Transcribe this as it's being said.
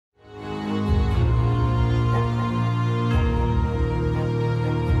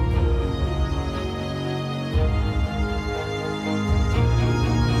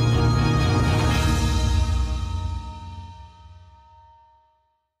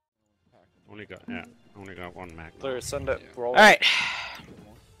only got one mag. There, send it. Yeah. Roll. All right.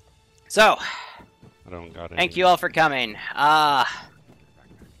 So, I don't got thank any. you all for coming.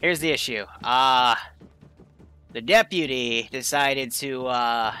 Here's the issue. The deputy decided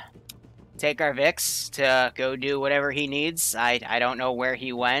to take our Vix to go do whatever he needs. I don't know where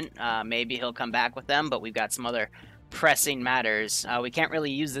he went. Maybe he'll come back with them, but we've got some other pressing matters. We can't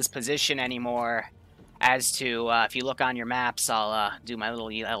really use this position anymore. As to, if you look on your maps, I'll do my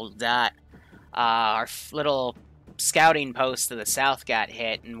little yellow dot. Our little scouting post to the south got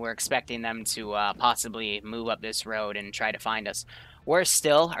hit, and we're expecting them to possibly move up this road and try to find us. Worse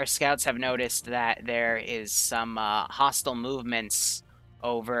still, our scouts have noticed that there is some hostile movements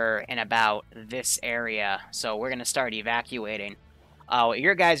over and about this area, so we're going to start evacuating. What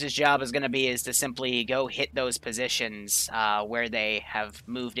your guys' job is going to be is to simply go hit those positions where they have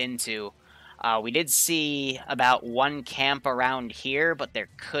moved into. We did see about one camp around here, but there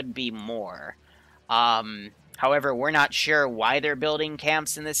could be more. However, we're not sure why they're building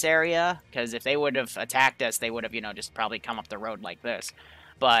camps in this area, because if they would have attacked us, they would have, just probably come up the road like this.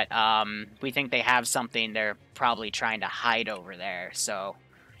 But we think they have something they're probably trying to hide over there. So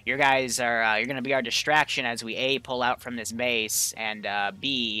your guys are, you're going to be our distraction as we A, pull out from this base, and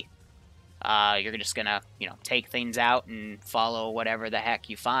B, you're just going to, take things out and follow whatever the heck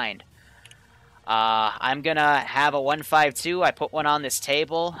you find. I'm gonna have a 152. I put one on this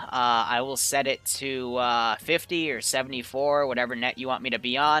table. I will set it to 50 or 74, whatever net you want me to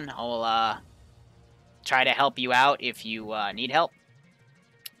be on. I'll try to help you out if you need help.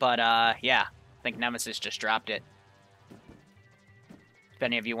 But yeah, I think Nemesis just dropped it. If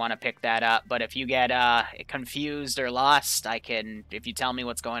any of you want to pick that up, but if you get confused or lost, I can. If you tell me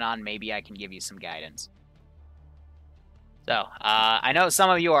what's going on, maybe I can give you some guidance. So, I know some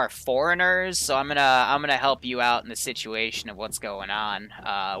of you are foreigners, so I'm gonna help you out in the situation of what's going on.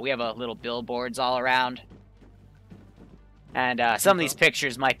 We have a little billboards all around, and some of these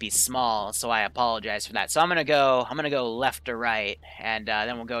pictures might be small, so I apologize for that. So I'm gonna go left to right, and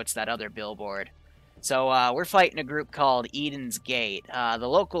then we'll go to that other billboard. So we're fighting a group called Eden's Gate. The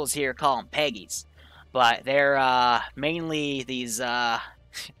locals here call them Peggies, but they're mainly these.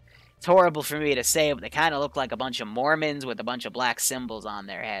 It's horrible for me to say, but they kind of look like a bunch of Mormons with a bunch of black symbols on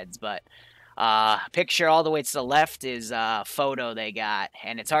their heads. But picture all the way to the left is a photo they got.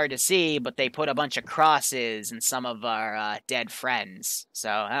 And it's hard to see, but they put a bunch of crosses in some of our dead friends.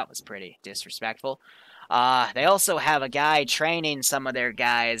 So that was pretty disrespectful. They also have a guy training some of their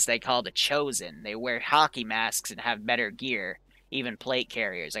guys they call the Chosen. They wear hockey masks and have better gear, even plate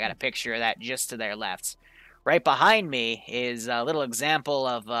carriers. I got a picture of that just to their left. Right behind me is a little example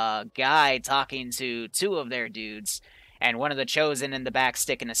of a guy talking to two of their dudes, and one of the Chosen in the back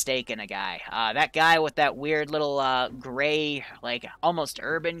sticking a stake in a guy. That guy with that weird little gray, like almost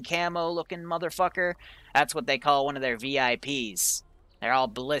urban camo looking motherfucker, that's what they call one of their VIPs. They're all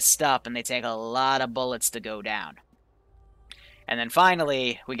blissed up, and they take a lot of bullets to go down. And then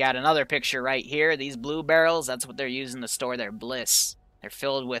finally, we got another picture right here. These blue barrels, that's what they're using to store their bliss. They're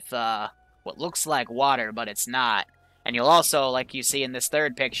filled with what looks like water, but it's not. And you'll also, like you see in this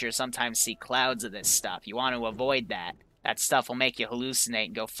third picture, sometimes see clouds of this stuff. You want to avoid that. That stuff will make you hallucinate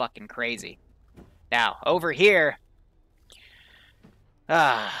and go fucking crazy. Now, over here...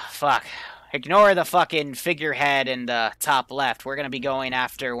 fuck. Ignore the fucking figurehead in the top left. We're going to be going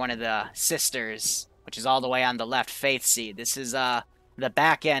after one of the sisters, which is all the way on the left, Faith Seed. This is the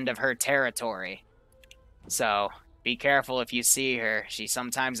back end of her territory. So... be careful if you see her. She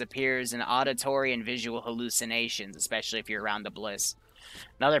sometimes appears in auditory and visual hallucinations, especially if you're around the bliss.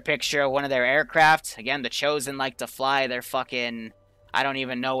 Another picture of one of their aircraft. Again, the Chosen like to fly their fucking... I don't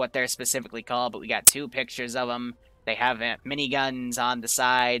even know what they're specifically called, but we got two pictures of them. They have miniguns on the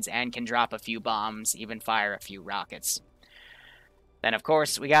sides and can drop a few bombs, even fire a few rockets. Then, of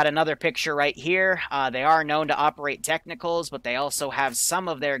course, we got another picture right here. They are known to operate technicals, but they also have some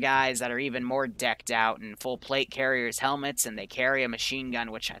of their guys that are even more decked out in full plate carriers helmets, and they carry a machine gun,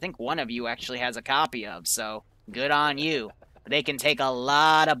 which I think one of you actually has a copy of, so good on you. They can take a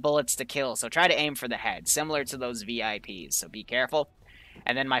lot of bullets to kill, so try to aim for the head, similar to those VIPs, so be careful.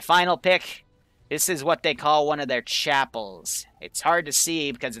 And then my final pick, this is what they call one of their chapels. It's hard to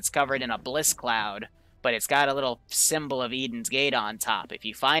see because it's covered in a bliss cloud, but it's got a little symbol of Eden's Gate on top. If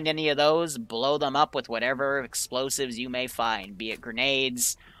you find any of those, blow them up with whatever explosives you may find, be it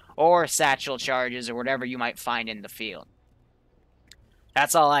grenades or satchel charges or whatever you might find in the field.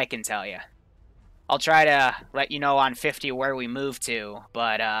 That's all I can tell you. I'll try to let you know on 50 where we move to,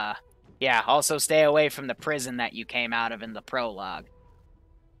 but yeah, also stay away from the prison that you came out of in the prologue.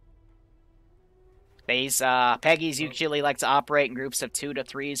 These Peggies usually like to operate in groups of 2 to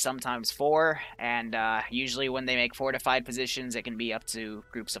 3, sometimes 4, and usually when they make fortified positions, it can be up to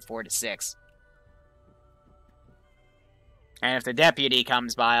groups of 4 to 6. And if the deputy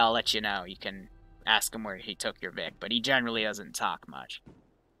comes by, I'll let you know. You can ask him where he took your Vic, but he generally doesn't talk much.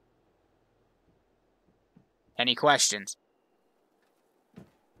 Any questions?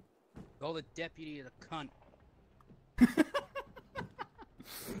 Call the deputy a cunt. That's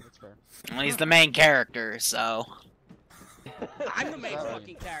fair. Well, he's the main character, so... I'm the main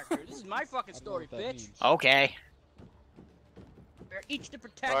fucking character. This is my fucking story, bitch. Okay. We're each the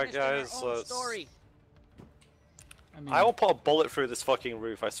protagonist in our own story. I will put a bullet through this fucking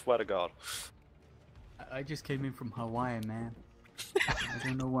roof, I swear to God. I just came in from Hawaii, man. I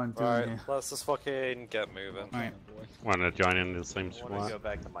don't know what I'm doing Alright, here. let's just fucking get moving. Alright. Want to join in the same I want to go squad?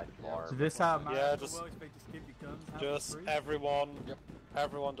 back to my farm. So this how man Yeah, of the just- world expect to give you guns, have Just them free?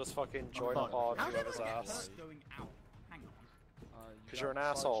 everyone just fucking join fuck. up on How did whoever's I get ass. hurt going out? Hang on. 'Cause you're an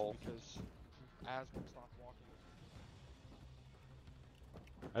asshole. Because Asmund stopped walking.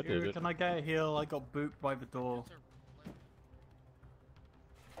 I did Dude, it. can I get a heal? I got booped by the door.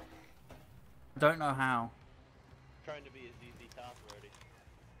 I don't know how. Trying to be as easy top already.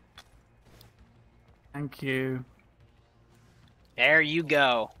 Thank you. There you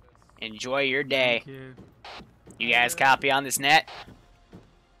go. Enjoy your day. Thank you. You guys copy on this net?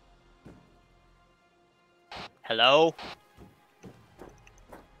 Hello?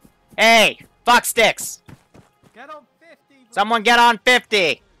 Hey! Fuck sticks! Get on 50! Someone get on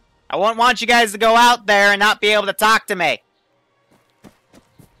 50! I won't want you guys to go out there and not be able to talk to me.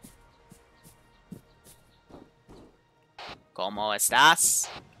 ¿Cómo estás?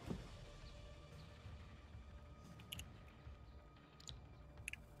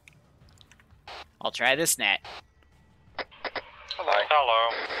 I'll try this net. Hello.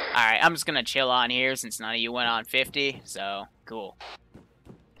 Hello. Alright, I'm just gonna chill on here since none of you went on 50, so cool.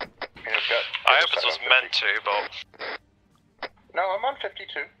 I hope this was meant to, but... No, I'm on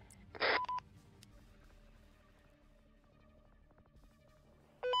 52.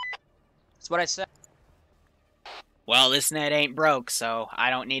 That's what I said. Well, this net ain't broke, so I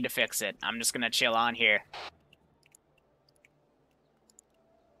don't need to fix it. I'm just gonna chill on here.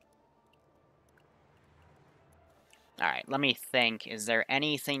 Alright, let me think. Is there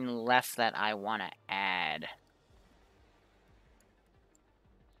anything left that I want to add?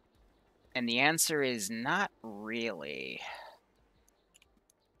 And the answer is not really.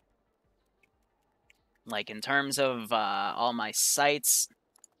 Like, in terms of all my sites...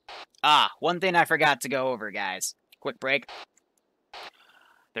 Ah, one thing I forgot to go over, guys. Quick break.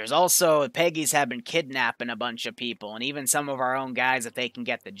 There's also... Peggies have been kidnapping a bunch of people, and even some of our own guys if they can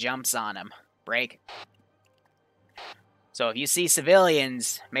get the jumps on them. Break. So if you see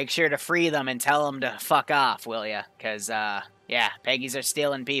civilians, make sure to free them and tell them to fuck off, will ya? Because, yeah, Peggies are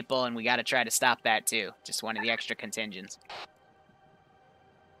stealing people, and we gotta try to stop that, too. Just one of the extra contingents.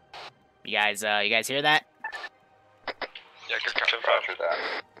 You guys hear that? Yeah, good roger that.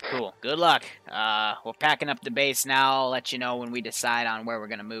 Cool. Good luck. We're packing up the base now. I'll let you know when we decide on where we're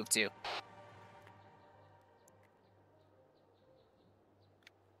gonna move to.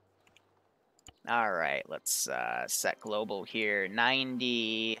 Alright, let's set global here.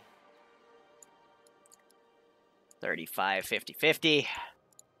 90... 35, 50, 50.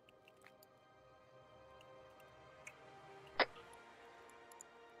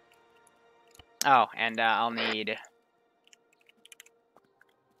 Oh, and I'll need...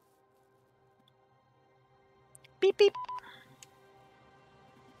 Beep, beep.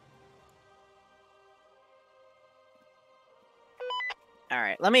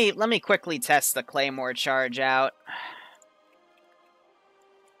 Alright, let me quickly test the Claymore charge out.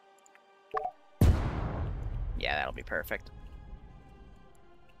 Yeah, that'll be perfect.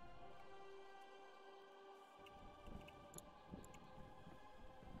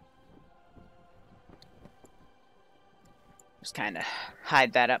 Just kind of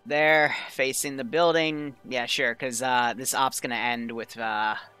hide that up there, facing the building. Yeah, sure, because this op's going to end with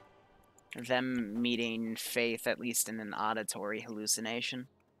them meeting Faith, at least in an auditory hallucination.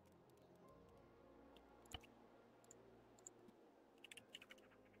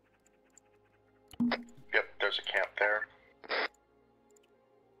 Yep, there's a camp there.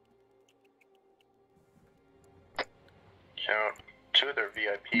 You know, 2 of their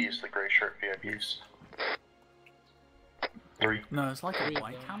VIPs, the gray shirt VIPs. 3. No, it's like a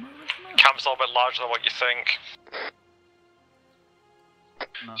white hammer, isn't it? Camp's a little bit larger than what you think.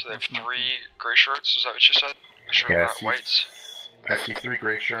 No, So they have that's not 3 grey shirts, is that what you said? Make sure Yeah, they're not whites. I see 3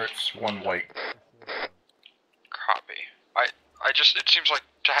 gray shirts, 1 white. Copy. I it seems like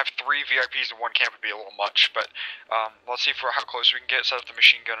to have 3 VIPs in one camp would be a little much, but let's see for how close we can get, set up the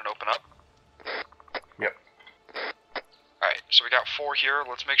machine gun and open up. Yep. Alright, so we got 4 here.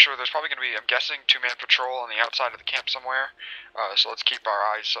 Let's make sure there's probably going to be, I'm guessing, 2-man patrol on the outside of the camp somewhere. So let's keep our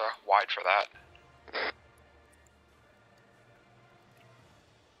eyes wide for that.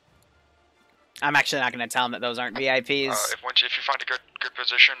 I'm actually not going to tell them that those aren't VIPs. If you find a good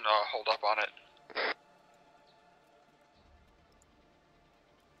position, hold up on it.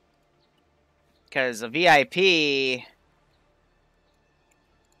 Because a VIP...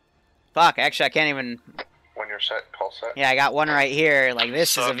 Fuck, actually I can't even... When you're set, call set. Yeah, I got one right here. Like,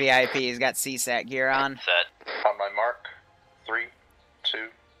 this is a VIP. He's got CSAT gear on. Set. On my mark. 3, 2,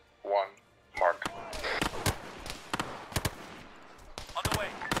 1, mark. On the way.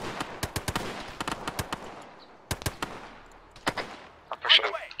 I'm pushing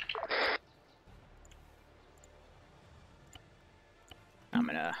away. I'm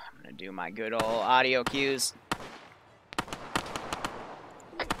gonna do my good old audio cues.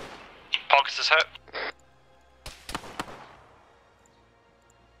 Pockets is hit.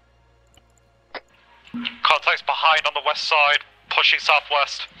 Contacts behind on the west side, pushing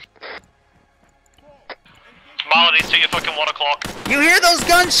southwest. Maladies to your fucking 1 o'clock. You hear those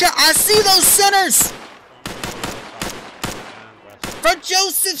gunshots? I see those centers! For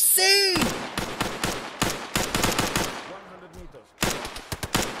Joseph C! 100 meters.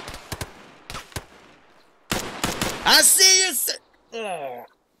 I see you, oh.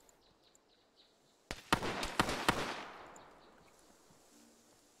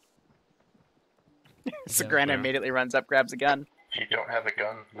 So Grant immediately runs up, grabs a gun. If you don't have a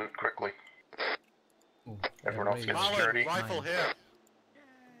gun, loot quickly. Everyone else gets security. Rifle here.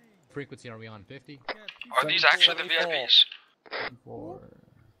 Frequency are we on? 50? Are these actually the VIPs?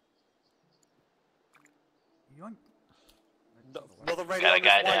 Another radio Got a on this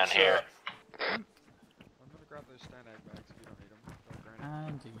guy white down shirt. here. I'm gonna grab those stand egg bags if you don't need them. Don't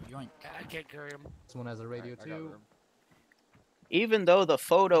And yoink. I can't carry him. Someone has a radio too. Even though the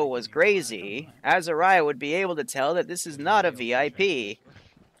photo was crazy, Azariah would be able to tell that this is not a VIP.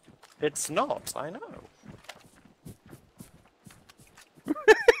 It's not, I know.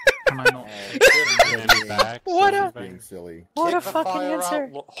 Can I not? What a Being silly. what a Kick the fucking fire answer!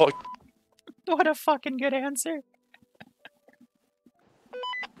 out. What a fucking good answer!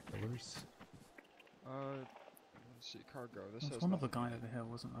 Let's see, cargo. This There's says one other nothing. guy over here,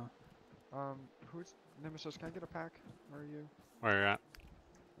 wasn't there? Who's Nemesis? Can I get a pack? Where are you? Where you at?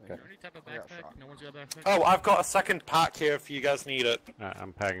 Thank you. Any type of I got backpack? shot. No one's got a backpack? Oh, I've got a second pack here if you guys need it.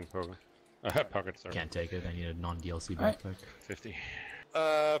 I'm packing pocket. Pockets, sorry. Can't take it. I need a non-DLC Alright. backpack. 50.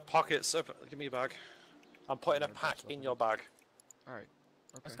 Pockets. Give me a bag. I'm putting a pack in your bag. Alright.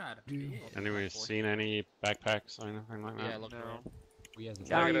 That's Okay. kind of Anyone seen any backpacks or anything like that? Yeah, look No. around. We has a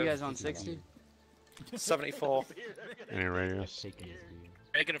How are you Negative. guys on 60? 74. Any radios? taking his dude.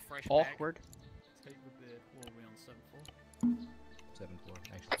 Making a fresh Awkward. Take with the what are we on 7-4? 7-4.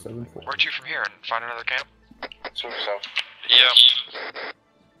 Actually. 7-4. Where to from here and find another camp? So, Yep.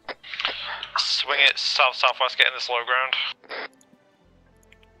 Swing it south-southwest, get in this low ground.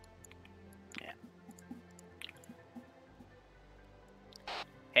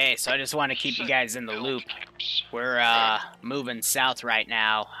 Hey, so I just want to keep you guys in the loop. We're moving south right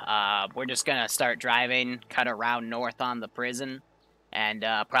now. We're just gonna start driving, cut around north on the prison, and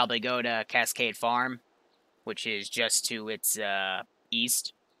probably go to Cascade Farm, which is just to its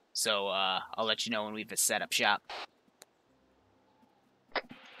east. So I'll let you know when we've set up shop.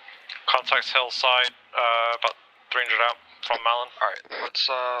 Contacts hillside, about 300 out from Malin. Alright,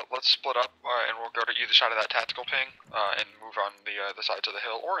 let's split up, and we'll go to either side of that tactical ping, and move on the sides of the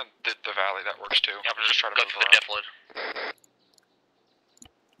hill, or in the valley, that works too. Yeah, just try to move around.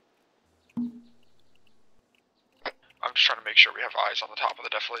 I'm just trying to make sure we have eyes on the top of the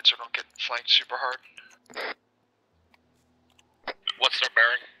defilade so we don't get flanked super hard. What's their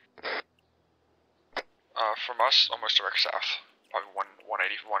bearing? From us, almost direct south. Probably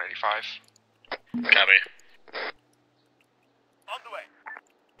 180, 185. Copy. On the way.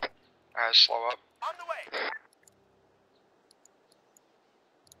 Slow up. On the way.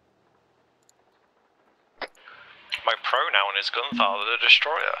 My pronoun is Gunther the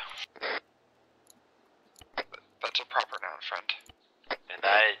Destroyer. That's a proper noun, friend. And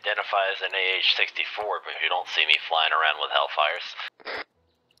I identify as an AH-64, but you don't see me flying around with Hellfires.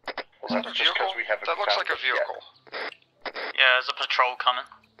 well, that's just because we haven't That looks found like a it yet. vehicle. Yeah, there's a patrol coming.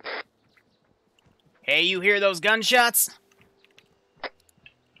 Hey, you hear those gunshots? Who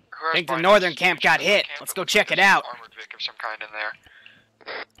has Think the binders? northern camp got There's a hit. camp Let's of go check it out. Armored Vic of some kind in there.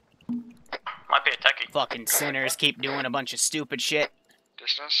 Might be a techie. Fucking sinners keep doing a bunch of stupid shit.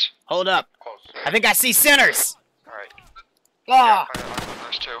 Distance. Hold up. Close. I think I see sinners. Alright. Ah! Yeah, I'm on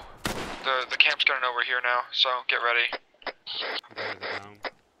those two. The camp's going over here now, so get ready.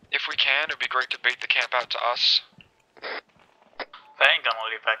 If we can, it'd be great to bait the camp out to us. They ain't gonna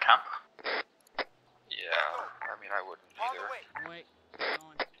leave that camp. Yeah, I mean, I wouldn't either. Wait.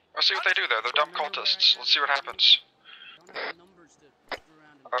 Let's see what they do there. They're dumb cultists. Let's see what happens.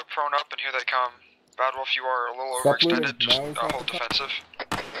 Prone up, and here they come. Bad Wolf, you are a little overextended. Just hold defensive.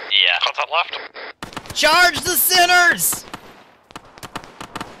 Yeah. Contact left. Charge the sinners!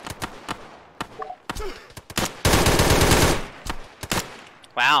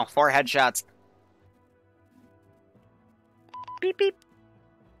 Wow, 4 headshots. Beep beep.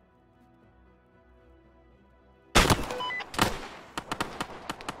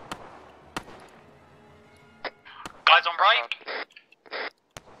 Guys on right.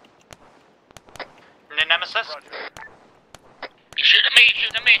 Nemesis. You shooting at me,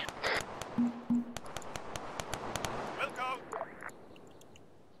 shooting at me. We'll go.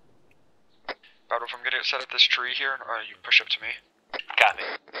 Bad Wolf, I'm gonna set up this tree here, or you push up to me. Copy.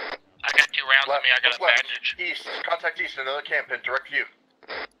 I got 2 rounds on me, I got a left. bandage. East, contact east, another camp in direct view.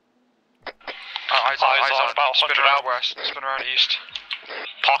 Eyes on, about spin around west, spin around east.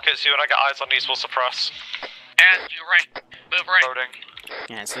 Pockets, you and I get eyes on these, will suppress. And you're right, move right. Loading.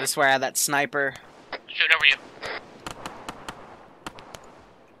 Yeah, so this is where I had that sniper. Shooting over you.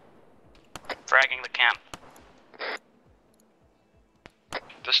 Fragging the camp.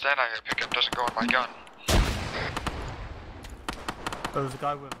 This stand I pick up doesn't go in my gun. There was a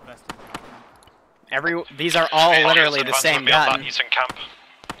guy with a vest. These are all literally the same gun. Eastern camp.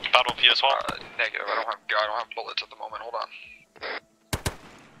 Battle view as well. Negative. I don't have bullets at the moment. Hold on. What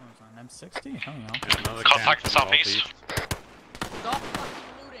was that, an M60? Hell no. Contact southeast. Stop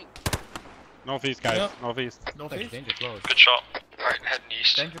fucking looting. Northeast, guys. Yep. Northeast. Northeast? Danger close. Good shot. Alright, heading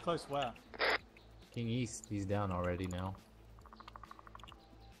east. Danger close where? King East, he's down already now.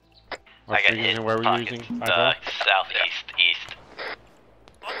 I got hit. Where were you using? Southeast, east.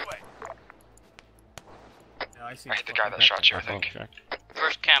 Yeah, I see. I hit the guy that shot you, I think. Check.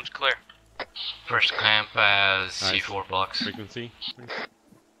 First camp's clear. First camp has C4 blocks. Frequency, please.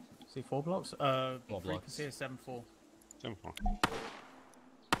 C4 blocks? Frequency is 7-4. 7-4.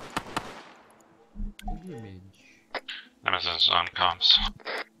 Nemesis on comms.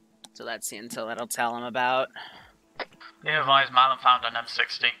 So that's the intel that'll tell him about. Yeah, advise Malin found an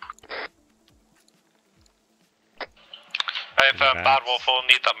M60. If Bad Wolf will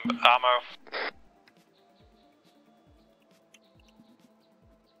need that ammo.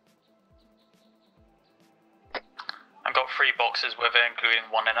 I've got 3 boxes with it, including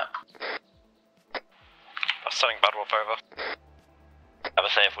 1 in it. I'm sending Bad Wolf over. I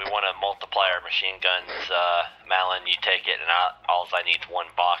would say if we want to multiply our machine guns, Malin, you take it, and all I need is 1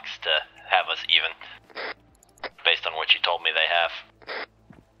 box to have us even. Based on what you told me they have.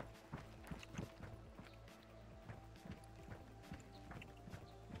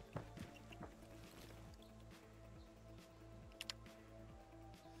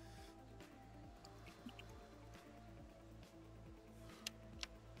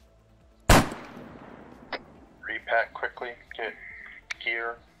 Repack quickly, get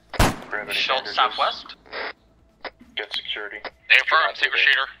gear, grab any Shot bandages, southwest. get security. Affirm, saber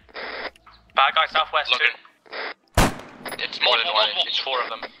shooter. Bad guy southwest Looking. too. It's multiple. It's 4 of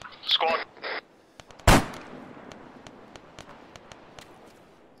them. Squad.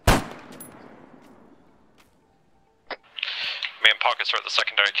 Me and Pockets are at the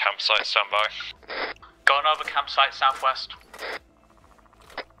secondary campsite, stand by. Going over campsite southwest.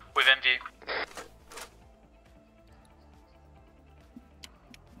 Within view.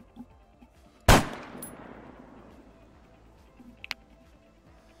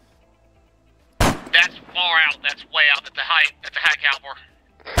 That's far out. That's way out at the high caliber.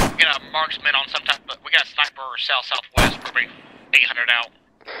 We got a marksman on some type, but we got a sniper southwest. We're 800 out.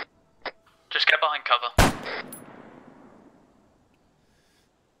 Just get behind cover.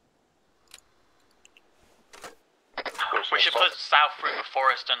 We should put south through the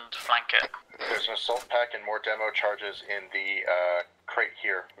forest and flank it. There's an assault pack and more demo charges in the crate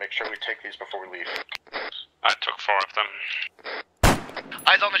here. Make sure we take these before we leave. I took 4 of them.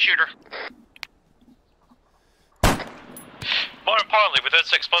 Eyes on the shooter. More importantly, with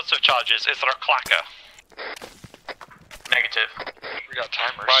those explosive charges, is there a clacker? Negative. We got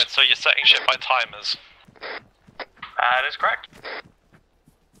timers. Right, so you're setting shit by timers. That is correct.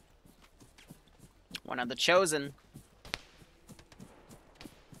 One of the chosen.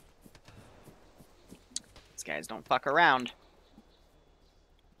 These guys don't fuck around.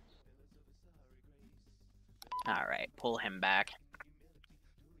 pull him back.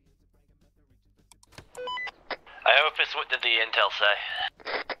 I hope it's what did the intel say?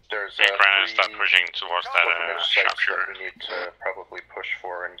 There's Granite, start pushing towards that sites sharpshooter. that we need to probably push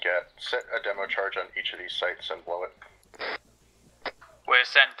for and get. Set a demo charge on each of these sites and blow it. We're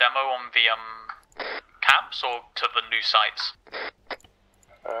sent demo on the camps or to the new sites?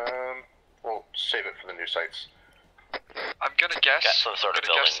 We'll save it for the new sites. I'm gonna guess. Got some sort of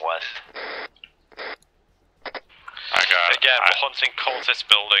building west. I got. Again, we're hunting cultist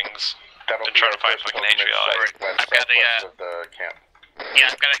buildings. That'll and trying to find fucking HVI. I've got of the camp. Yeah,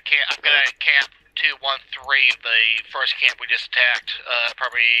 I've got a camp 213, the first camp we just attacked.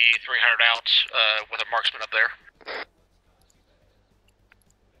 Probably 300 out with a marksman up there.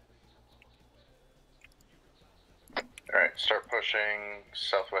 Alright, start pushing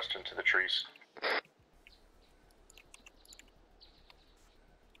southwest into the trees.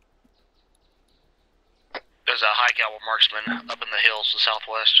 There's a high caliber marksman up in the hills to the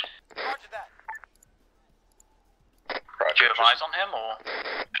southwest. Roger that. Do you have eyes on him, or?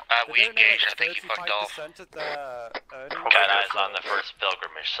 We engaged, I think he fucked off. Got eyes on the first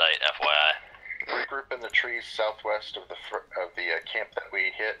pilgrimage site, FYI. Regroup in the trees southwest of the camp that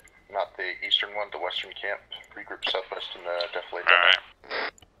we hit. Not the eastern one, the western camp. Regroup southwest and deflate them. Alright.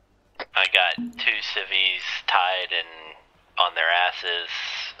 I got 2 civvies tied and on their asses,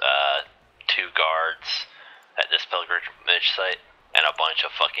 2 guards at this pilgrimage site, and a bunch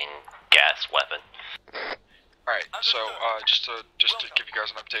of fucking gas weapon. Alright, so just to give you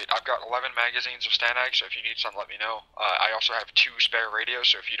guys an update, I've got 11 magazines of Stanag, so if you need some, let me know. I also have 2 spare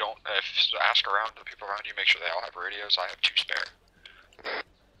radios, so if you don't, ask around the people around you, make sure they all have radios. I have 2 spare.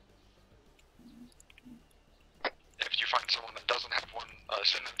 If you find someone that doesn't have one,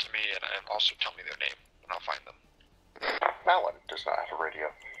 send them to me and also tell me their name, and I'll find them. Malin does not have a radio.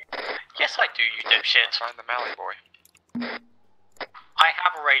 Yes, I do, you dipshit. Find the Mally boy. I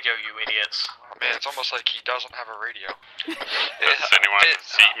have a radio, you idiots. Oh, man, it's almost like he doesn't have a radio. Does anyone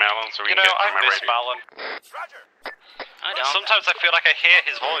see Malin so we can get through my radio? Malin. Roger. I don't. Sometimes I feel like I hear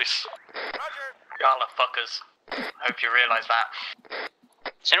his voice. Roger. Y'all are fuckers. Hope you realize that.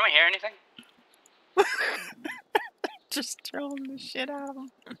 Does anyone hear anything? Just trolling the shit out of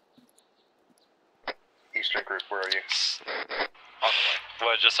him. Eastern group, where are you?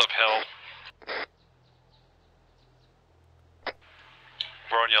 We're just uphill.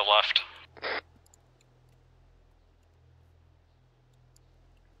 We're on your left.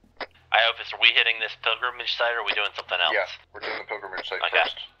 I hope are we hitting this pilgrimage site or are we doing something else? Yeah, we're doing the pilgrimage site okay.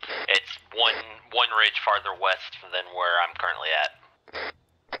 first. It's one ridge farther west than where I'm currently at.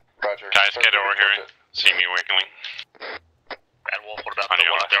 Roger. Guys, get over here and see me wiggling. And Wolf, what about the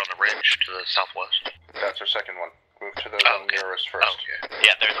one up there on the ridge to the southwest? That's our second one. Move to those on nearest first. Okay.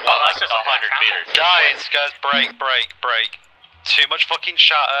 Yeah, there's one like 100 meters. Guys, break. Too much fucking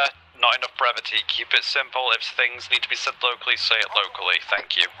chatter, not enough brevity. Keep it simple. If things need to be said locally, say it locally.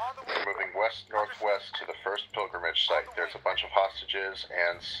 Thank you. We're moving west-northwest to the first pilgrimage site. There's a bunch of hostages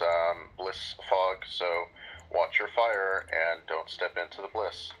and some bliss fog, so watch your fire and don't step into the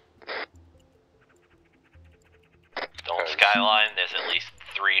bliss. Don't skyline, there's at least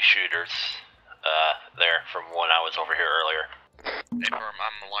 3 shooters there from when I was over here earlier. Hey,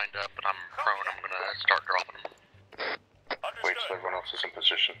 I'm lined up and I'm prone. I'm gonna start dropping them. Wait till everyone else is in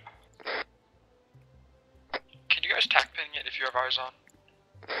position. Can you guys tack ping it if you have eyes on?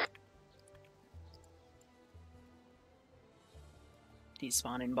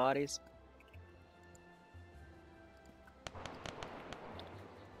 Despawning bodies.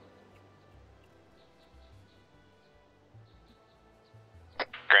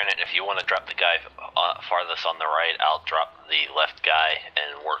 Granted, if you want to drop the guy farthest on the right, I'll drop the left guy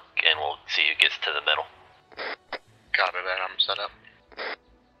and we'll see who gets to the middle. Got it, and I'm set up.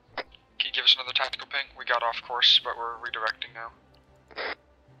 Can you give us another tactical ping? We got off course, but we're redirecting now.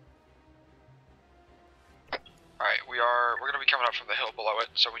 Alright, we're gonna be coming up from the hill below it,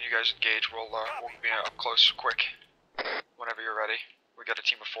 so when you guys engage, we'll be up close quick. Whenever you're ready. We got a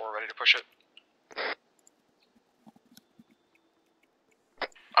team of 4 ready to push it.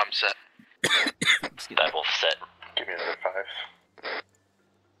 I'm set. That will set. Give me another 5.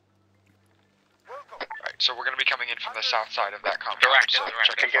 Alright, so we're gonna be coming in from the south side of that compound. Direct, so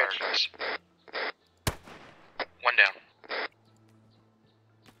direct. check your fire, guys. One down.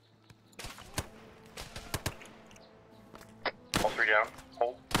 All 3 down.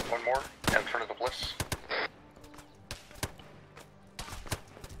 Hold. 1 more. In front of the bliss.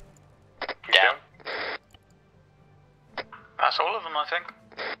 He's down. That's all of them, I think.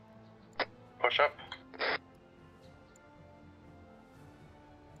 Push up.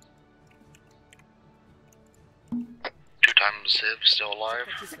 Civ still alive?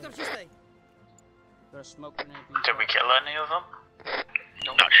 Got a smoke grenade. Did we kill any of them?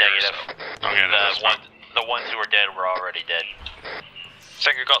 Not Negative. The ones who were dead were already dead. I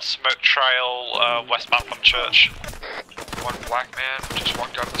think we got smoke trail westbound from church. One black man just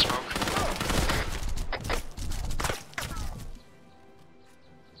walked out of the smoke.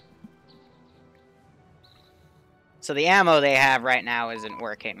 So the ammo they have right now isn't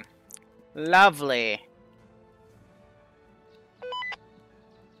working. Lovely.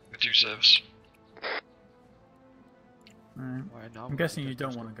 The 2 civs. Alright. I'm guessing you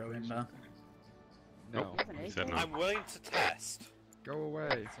don't want to go in there. No. I'm willing to test. Go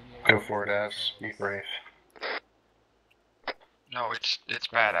away. Go for it, ass. Be brave. No, it's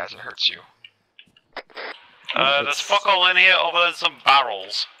bad as it hurts you. There's fuck all in here other than some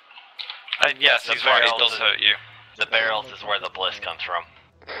barrels. And yes, he's right, it does hurt you. The barrels is where the bliss comes from.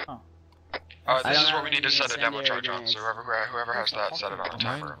 This is where we need to set a demo charge on, so whoever has that, set it on a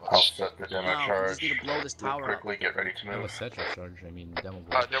timer. I'll set the demo charge. We just need to blow this tower quickly get ready to I move. was set your charge, I mean demo.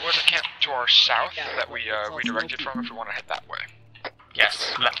 There was a camp to our south that we directed from if we want to head that way.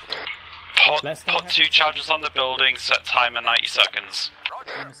 Yes. Put 2 charges on the building, set timer 90 seconds.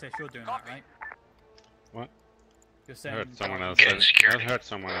 I'm gonna say you're doing that, right? What? You're I saying heard someone else. Getting security. I heard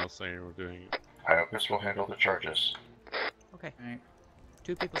someone else say you were doing it. Iopus will handle the charges. Okay. Alright.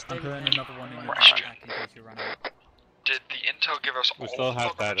 2 people stay I'm with putting them. another one in your Question. backpack in case you run out. Did the intel give us We all still the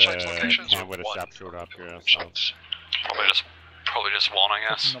have that pilgrimage sites locations camp or with a one sharpshooter up here. pilgrimage So. sites? Probably just one, I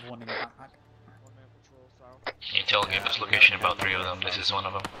guess. Another one in your backpack. Intel gave us location about 3 of them. This is one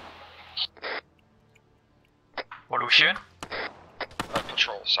of them. What are we shooting?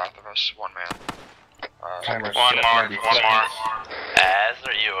 Patrol south of us, 1 man. Timer's One set more, 90 one seconds. more. Az,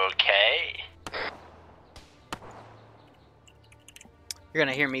 are you okay? You're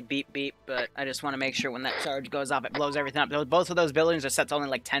gonna hear me beep beep, but I just want to make sure when that charge goes off, it blows everything up. Both of those buildings are set to only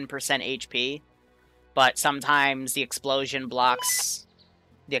like 10% HP, but sometimes the explosion blocks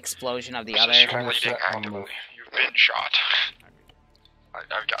the explosion of the other. Timer set on Actively. move. You've been shot.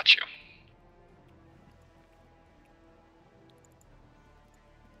 I've got you.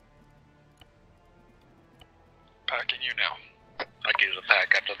 Packing you now. I can use a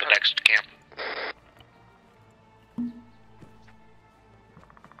pack up to the next camp.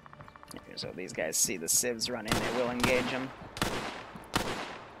 Okay, so these guys see the civs running, they will engage them.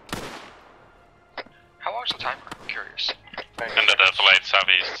 How long's the timer? I'm curious. Into the desolate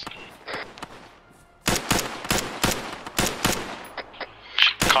southeast.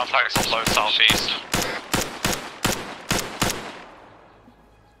 Contacts on low southeast.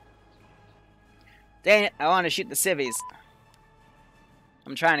 Dang it, I want to shoot the civvies.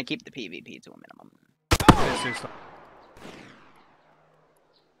 I'm trying to keep the PvP to a minimum.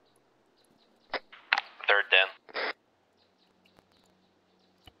 Third down.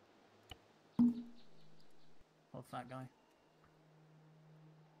 Off that guy.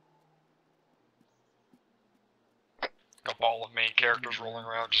 A ball of main characters rolling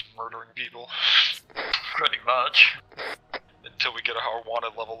around just murdering people. Pretty much. Until we get our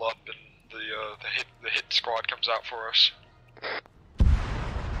wanted level up and the hit squad comes out for us.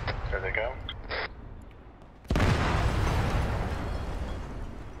 There they go.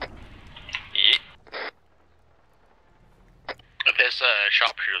 If this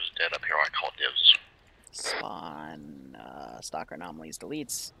sharpshooter's dead up here, I call dibs. Spawn, stalker anomalies,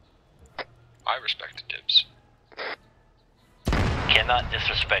 deletes. I respect dibs. Cannot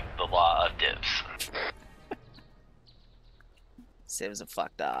disrespect the law of dibs. Civs are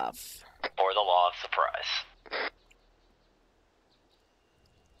fucked off. Or the law of surprise.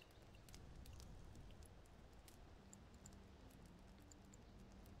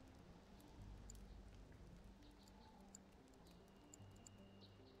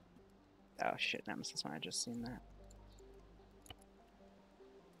 Oh shit, Nemesis, I just seen that.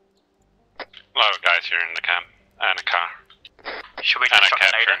 A lot of guys here in the camp and a car. Should we And just a chuck a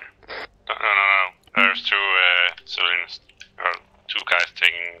nade capture. in? No. There's 2 civilians, or 2 guys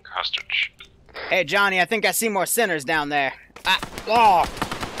taking hostage. Hey Johnny, I think I see more sinners down there. Ah, oh!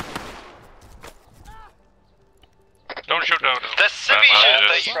 Don't shoot them. The civvy shit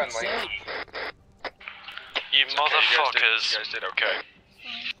that you... Friendly. You It's okay, motherfuckers. You guys did okay.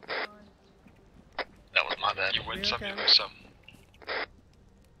 That was my bad. You win some, you lose some.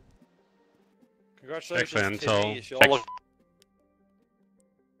 Congratulations, Thanks, Timmy. Intel. It's your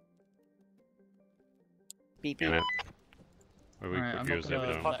Beep Damn beep. it. Or we Alright, I'm could use not it.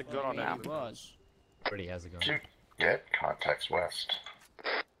 gonna- Put the gun on Yeah, it. it was. Already has a gun. 2 dead. Contacts west.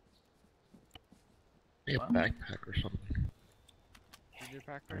 A backpack or something. Your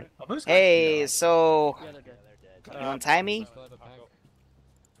pack right? Hey, so Yeah, they're good. you want to tie me?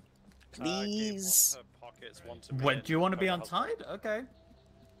 Gave Please. one to pockets, one to me, What, and do you want to be one to untied? Okay.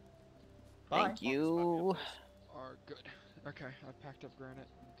 Bye. Thank you. Are good. Okay, I packed up granite.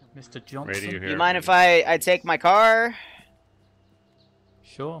 Mr. Johnson. Radio Do you here. mind if I take my car?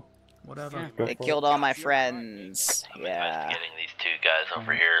 Sure. Whatever. They killed all my friends. Yeah. Getting these two guys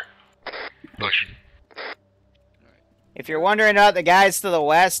over here. Push. If you're wondering about the guys to the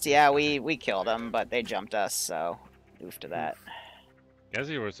west, yeah, we killed them, but they jumped us, so oof to that. Guess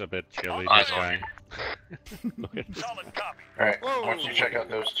he was a bit chilly, Eyes this on guy. Look at this. Alright, once you check out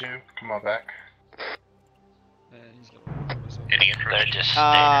those two, come on back. Any interest? They're just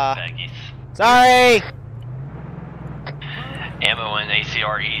standard Peggies. Sorry! Ammo and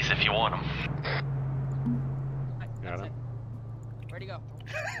ACREs if you want them. Got him. Where'd he go?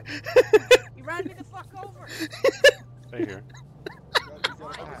 He ran me the fuck over. Stay here.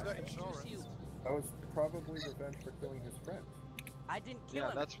 That was probably revenge for killing his friend. I didn't kill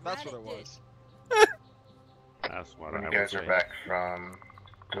him. that's what it was. That's what When I you guys would are say. back from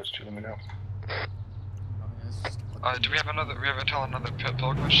those two, let me know. Do we have intel on another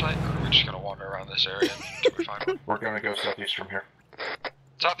pilgrimage site, or are we just gonna wander around this area until we find one? We're gonna go southeast from here.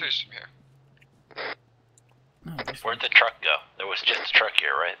 Southeast from here. Where'd the truck go? There was just a truck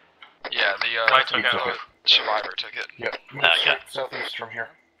here, right? Yeah, the survivor took it. Yep, move Okay. straight southeast from here.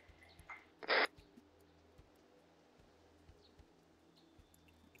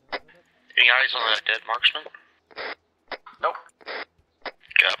 Any eyes on that dead marksman? Nope.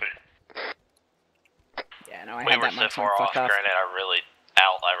 Copy. Yeah, no, I We had were that so marksman far off fucked off. granite, I really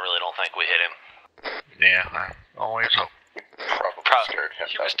don't think we hit him. Yeah, I always hope. Probably scared him.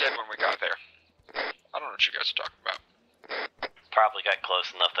 He was dead when we got there. I don't know what you guys are talking about. Probably got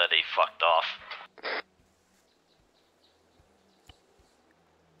close enough that he fucked off.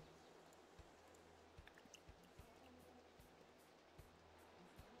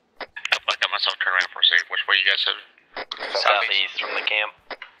 I got myself turned around for a second. Which way you guys headed? Southeast from the camp.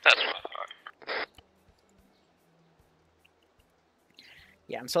 That's what I thought.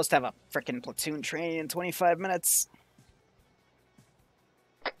 Yeah, I'm supposed to have a frickin' platoon training in 25 minutes.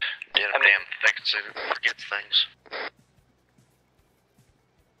 Yeah, damn vacancy forgets things.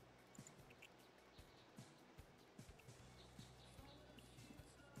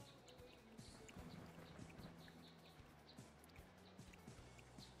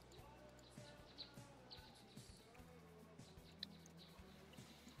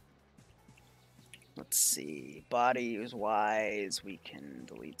 Let's see. Bodies wise, we can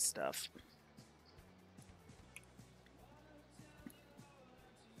delete stuff.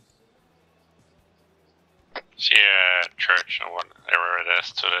 See a church and whatever it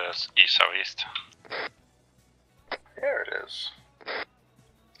is to the east southeast. There it is.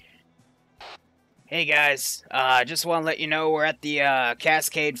 Hey guys, just want to let you know we're at the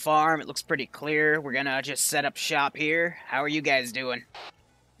Cascade Farm. It looks pretty clear. We're gonna just set up shop here. How are you guys doing?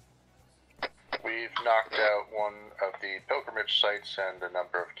 We've knocked out one of the pilgrimage sites and a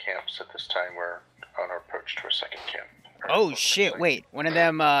number of camps at this time. We're on our approach to a second camp. Oh shit, wait, one of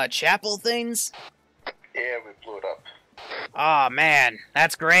them chapel things? Yeah, we blew it up. Aw, man,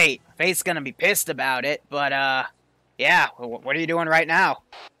 that's great. Faith's gonna be pissed about it, but yeah, what are you doing right now?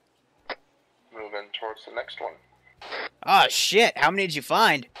 Moving towards the next one. Oh shit, how many did you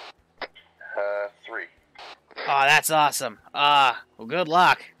find? 3. Oh, that's awesome. Well, good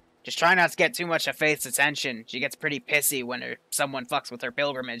luck. Just try not to get too much of Faith's attention. She gets pretty pissy when someone fucks with her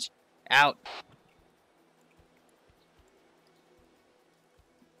pilgrimage. Out.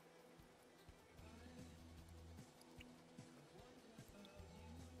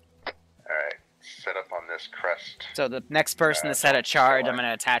 Alright, set up on this crest. So the next person to set a charge, I'm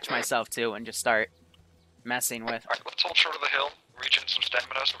gonna attach myself to and just start messing with. Alright, let's hold short of the hill, reach in some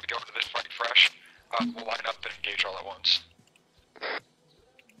stamina so we go into this fight fresh. We'll line up and engage all at once.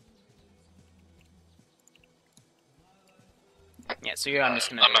 Yeah, so I'm just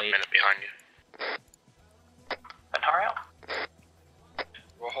gonna I'm a delete. minute behind you. And hurry up.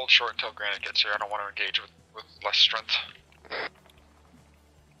 We'll hold short until Granite gets here. I don't want to engage with less strength.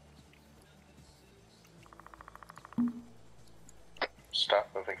 Stop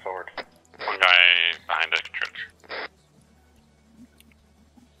moving forward. One guy behind the church.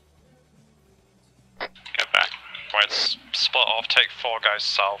 Get back. Right, split off, take 4 guys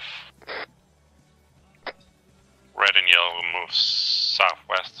south. Red and yellow move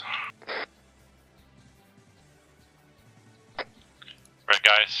southwest. Red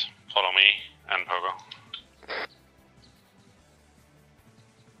guys, follow me and Pogo.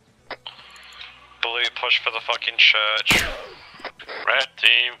 Blue, push for the fucking church. Red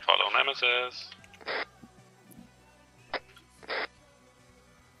team, follow Nemesis.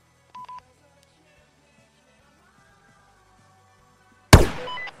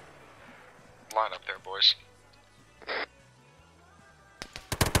 Line up there, boys.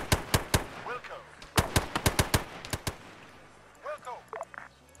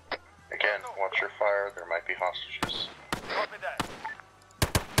 Again, watch your fire, there might be hostages.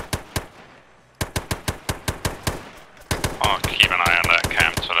 Oh, keep an eye on that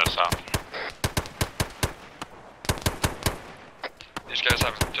camp to the south. These guys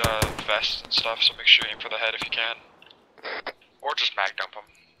have vests and stuff, so make sure you aim for the head if you can. Or just mag dump them.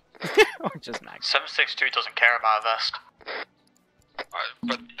 Or just mag. 762 doesn't care about a vest.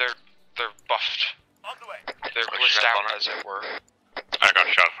 But they're buffed. They're glitched out, as it were. I got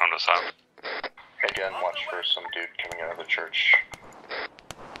shot from the south. Again, watch for some dude coming out of the church.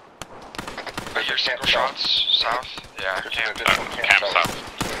 Are your single shots south? Yeah, camp south.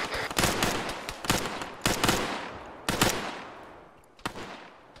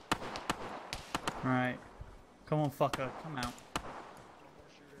 Right. Come on, fucker. Come out.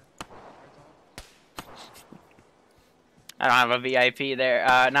 I don't have a VIP there.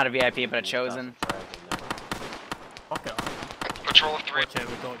 Not a VIP, but a chosen. Fuck it. Patrol of 3. Watch out,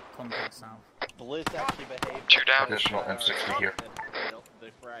 we've got contact south. Bliss actually behaved. 2 down. Additional M60 here.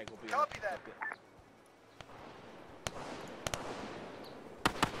 The frag will be Copy that.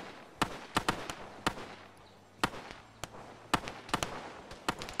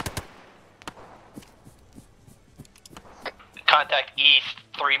 Contact east,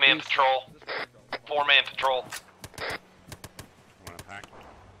 3-man patrol, 4-man patrol.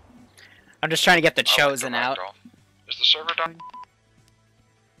 I'm just trying to get the chosen out. Is the server done?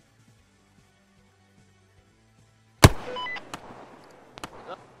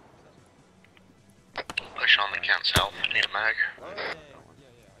 Push on the camp south. Need a mag.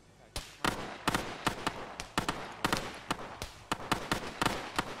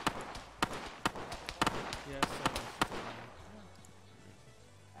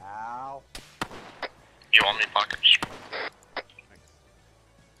 Ow. You want me pockets?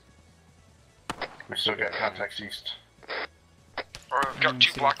 We still got contacts east. Or we've got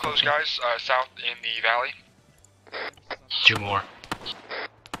 2 block close guys south in the valley. 2 more.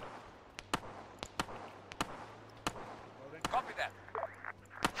 Copy that.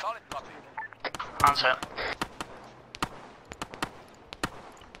 Solid copy. On set.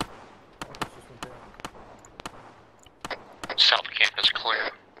 South camp is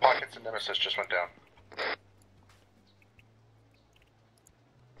clear. Pockets and Nemesis just went down.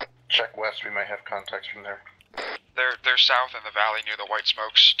 Check west, we might have contacts from there. They're south in the valley near the white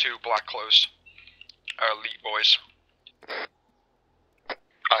smokes. 2 block closed. Elite boys.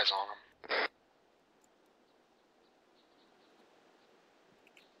 Eyes on them.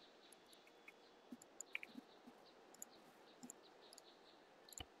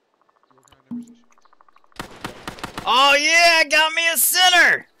 Oh yeah, got me a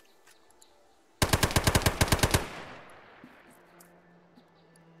center!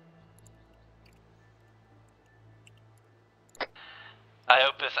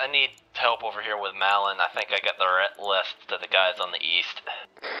 Iopus, I need help over here with Malin. I think I got the list to the guys on the east.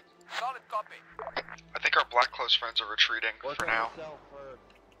 Solid copy. I think our black close friends are retreating for now.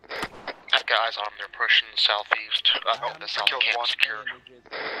 I've got eyes on them. They're pushing southeast. The south killed camp one. secured.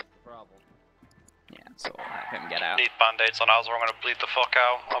 Yeah, so I'll have him get out. Need band-aids on ours or I'm gonna bleed the fuck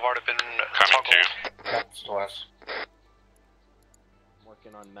out. I've already been Coming toggled. Yeah, still has.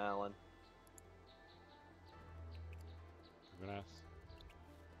 Working on Malin. Good ass.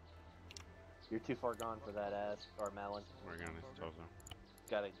 You're too far gone for that ass, or Malin. We're gonna chosen.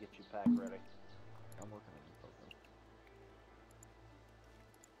 Gotta get you pack ready. I'm working on you,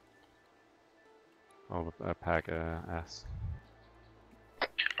 Pogo. Oh, pack ass.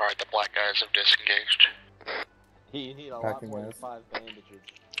 Alright, the black guys have disengaged. You need a lot more than 5 bandages.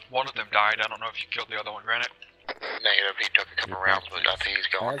 One of them died. I don't know if you killed the other one, Granite. Negative, he took a couple rounds, but I think he's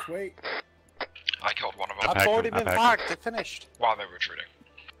gone. Guys, wait. I killed one of them. I've already been packed. They finished. While they were retreating.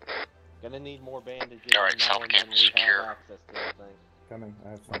 Gonna need more bandages. Alright, on south Malin camp than is we secure. have access to, I think. Coming. I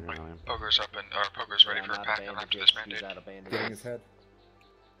have some. Pogo's up and Pogo's ready for a pack after this He's mandate. out of bandages. Getting his head.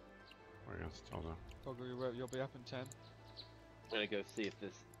 We're gonna chosen. Pogo, you'll be up in 10. I'm gonna go see if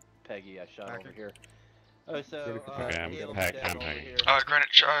this Peggy I shot Packing. over here. Oh, so, Okay, I'm Caleb's pack- dead I'm over packing. here. Granite,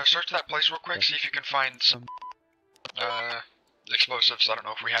 search that place real quick. See if you can find some explosives. I don't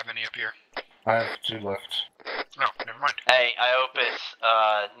know if we have any up here. I have 2 left. No, never mind. Hey, Iopus,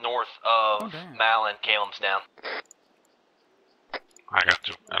 north of Malin, Calum's down. I got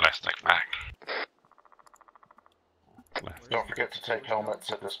 2 elastic back. Left. Don't forget to take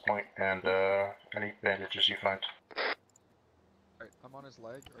helmets at this point and any bandages you find. Alright, I'm on his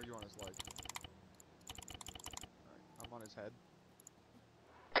leg, or are you on his leg? Alright, I'm on his head.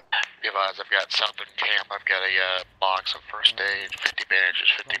 Realize I've got something camp. I've got a box of first aid, 50 bandages,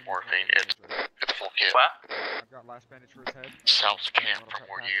 50 morphine. It's full kit. Where? I've got last bandage for his head. South camp from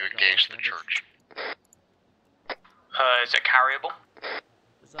where you engaged the church. Is it carryable?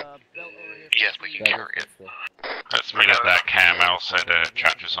 There's a belt over here. Yes, we can carry it. Let's meet at that cam outside the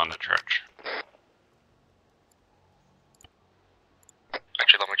churches on the church.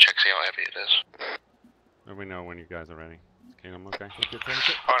 Actually, let me check, see how heavy it is. Let me know when you guys are ready. Caleb, okay? I'm gonna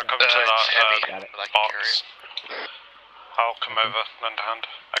come to that box. I'll come over, lend a hand.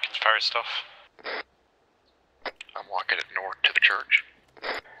 I can ferry stuff. I'm walking it north to the church.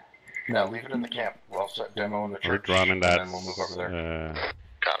 No, leave it in the camp. We'll set demo in the We're church. dropping that and then we'll move over there.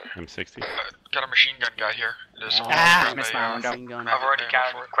 M60. Got a machine gun guy here. It is missed my machine gun. I've already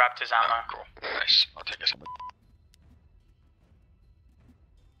grabbed his ammo. Cool. Nice. I'll take this.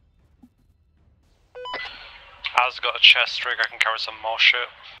 Al's got a chest rig, I can carry some more shit.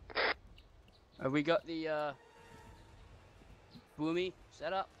 Have we got the boomy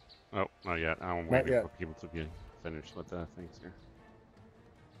set up? Oh, not yet. I'm Not waiting yet. for people to get finished with the things here.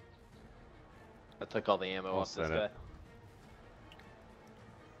 I took all the ammo I'll off this set guy. it.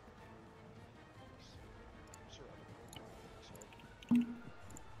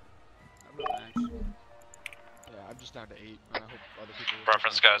 Yeah, I'm just down to 8. I hope other people.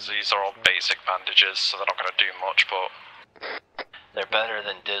 Reference guys, these are all basic bandages, so they're not gonna do much, but... They're better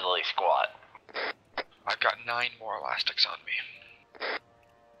than diddly squat. I've got 9 more elastics on me.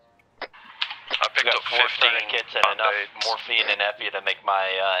 I picked up 15 tourniquets and enough morphine and epi to make my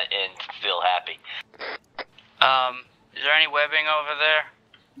end feel happy. Is there any webbing over there?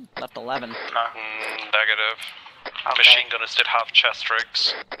 Left 11. No. Negative. Machine gunners did have chest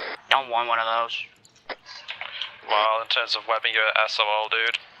rigs. Don't want one of those. Well, in terms of webbing, you're SOL,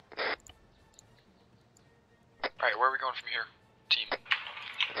 dude. Alright, where are we going from here, team?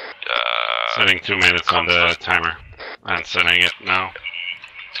 Setting 2 minutes on the timer. And setting it now.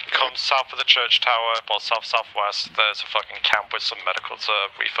 Come south of the church tower, well, south-southwest, there's a fucking camp with some medical to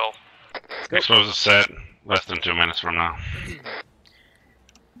refill. Explosive set. Less than 2 minutes from now.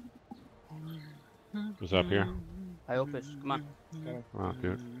 Who's up here? Iopus, come on. Oh,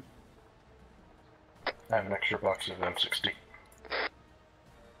 good. I have an extra box of M60.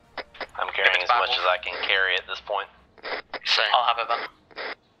 I'm carrying as much as I can carry at this point. Same. I'll have it then.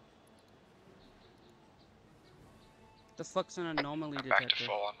 The fuck's an anomaly Back to detector?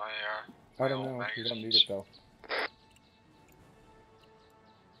 full on my, I don't know. You don't need it though.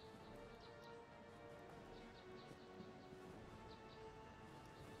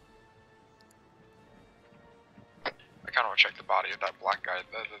 I kinda wanna check the body of that black guy,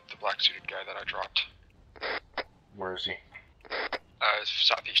 the black suited guy that I dropped. Where is he? It's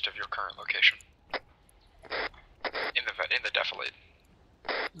southeast of your current location. In the defilade.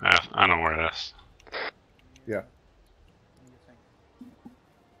 I know where it is. Yeah.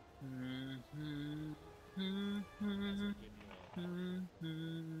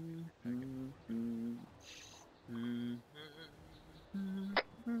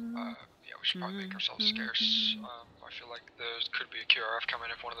 Yeah, we should probably make ourselves scarce. I feel like there could be a QRF coming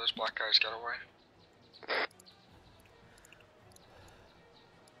if one of those black guys got away.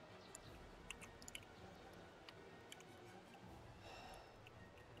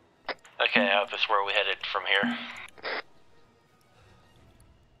 Okay, Alpus, where are we headed from here?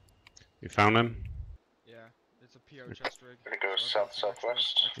 You found him? Yeah, it's a PO chest rig. Gonna go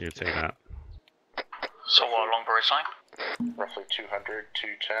south-southwest. You take that. So what, along Bury Sign? Roughly 200,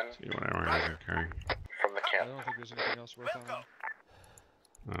 210. See whatever I are carrying. From the I camp. don't think there's anything else worth on.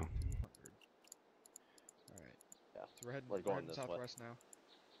 Oh. Alright. Yeah, So we're heading, we're going this way. southwest now.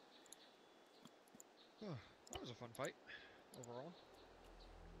 Oh, that was a fun fight, overall.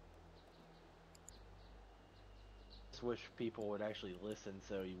 Just wish people would actually listen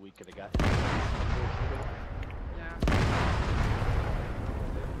so we could have gotten.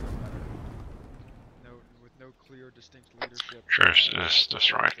 With no clear, distinct leadership. Sure,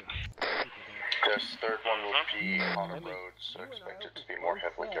 that's right. This third one will be on the road, so expect it to be more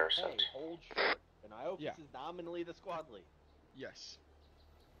heavily garrisoned. Hold short. And I hope Yeah. this is nominally the squad lead. Yes.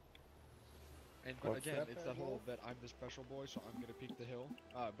 And but What's again, that, it's that Peggy? whole that I'm the special boy, so I'm gonna peek the hill.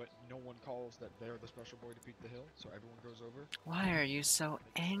 But no one calls that they're the special boy to peek the hill, so everyone goes over. Why are you so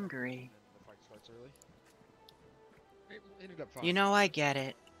angry? And the fight starts early. It ended up fine. You know I get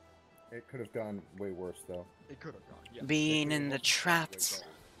it. It could have gone way worse though. It could have gone. Yes. Being It in the could've gone way trapped, better.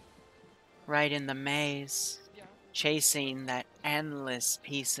 right in the maze. Yeah, chasing that endless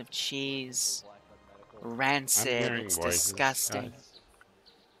piece of cheese. I'm Rancid, hearing it's voices. disgusting.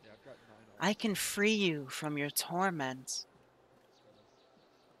 I can free you from your torment.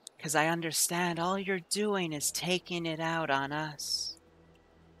 Because I understand all you're doing is taking it out on us.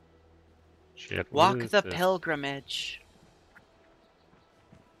 Shit, what Walk is the this? pilgrimage.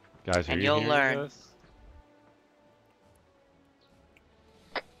 Guys, are and you you'll hearing learn. this?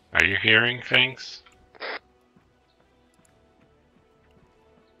 Are you hearing things?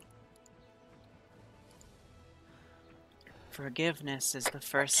 Forgiveness is the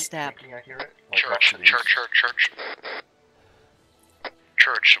first step. I hear it. Church, church.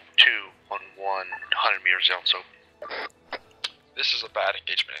 Church 211, 100 meters down, so. This is a bad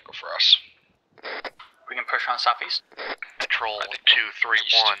engagement angle for us. We can push on southeast. Patrol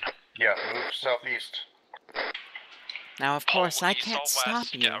 231. Yeah, move southeast. Now, of course, I can't stop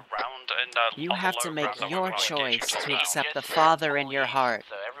you. You have to make your choice to accept the Father in your heart.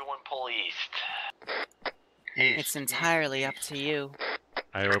 So everyone pull east. It's entirely up to you.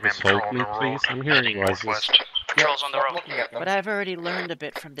 I oversold me, please. I'm hearing voices. Patrol's on the road. But I've already learned a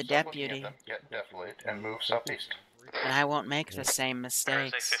bit from the deputy, Yeah, definitely. And move southeast. and I won't make the same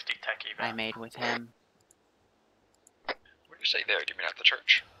mistakes I made with him. What do you say there? Do you mean at the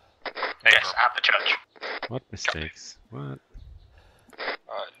church? Yes, at the church. What mistakes? What?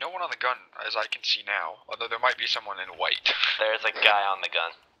 No one on the gun, as I can see now. Although there might be someone in white. There's a guy on the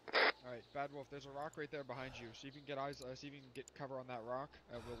gun. Alright, Bad Wolf, there's a rock right there behind you. See if you can get eyes. See if you can get cover on that rock.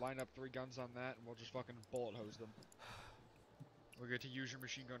 We'll line up 3 guns on that, and we'll just fucking bullet hose them. We'll get to use your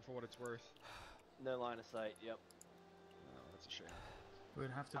machine gun for what it's worth. No line of sight. Yep. Oh, that's a shame. We'd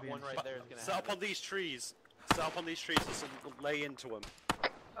have to That be one in right there is gonna Set up happen. on these trees. Set up on these trees and lay into them.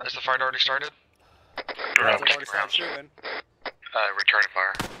 Has the fight already started? Already started shooting. Return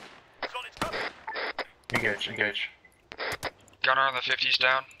fire. Engage. Gunner on the 50s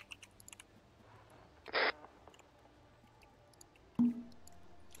down.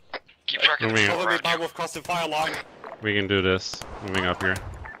 Keep track of the Moving patrol up. around Bad you. Wolf crossing fire line. We can do this. Moving up here.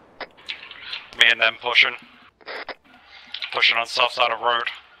 Me and them pushing. Pushing on south side of road.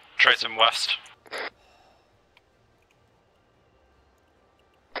 Tracing west.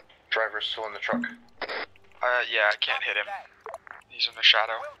 Driver's still in the truck. Yeah, I can't hit him. He's in the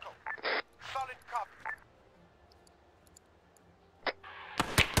shadow.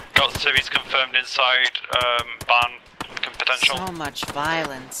 Got civvies confirmed inside, ban potential. So much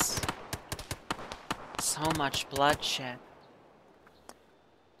violence. So much bloodshed.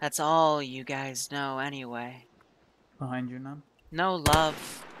 That's all you guys know anyway. behind you now. No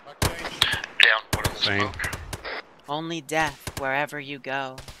love. Down, one in the Same. smoke. Only death wherever you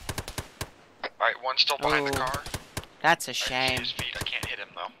go. Alright, one's still behind the Oh, car. That's a I see shame. his feet, I can't hit him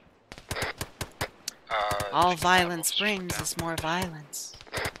though. All violence brings is more violence.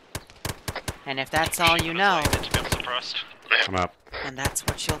 And if that's all you know, Come up. then that's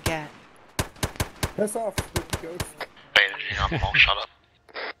what you'll get. Piss off, spooky ghost. Bandaging up, I'll shut up.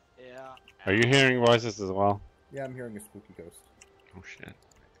 Yeah. Are you hearing voices as well? Yeah, I'm hearing a spooky ghost. Oh shit.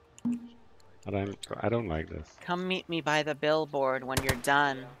 I don't like this. Come meet me by the billboard when you're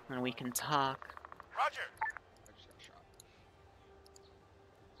done, and we can talk.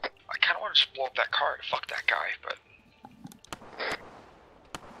 I kinda wanna just blow up that car and fuck that guy, but...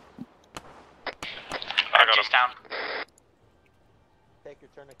 I got him. Down. Take your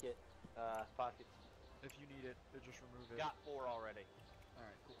tourniquet, pockets. If you need it, just remove it. Got 4 already.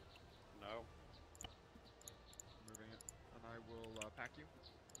 Alright, cool. No. Removing it. And I will pack you.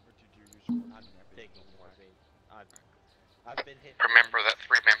 Or did you use your I'm taking morphine. I've been hit. Remember that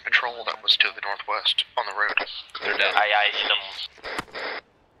 3-man patrol that was to the northwest, on the road. They're dead. I iced them.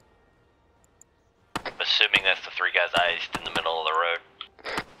 Assuming that's the 3 guys iced in the middle of the road.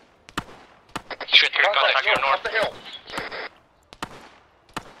 Shit, there's contact Go north. up the hill.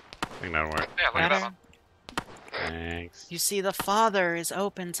 I think that'll work. Yeah, look at that Better? one. Thanks. You see, the Father is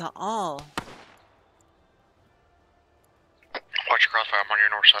open to all. Watch your crossfire, I'm on your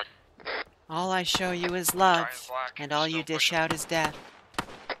north side. All I show you is love, and all you dish out is death.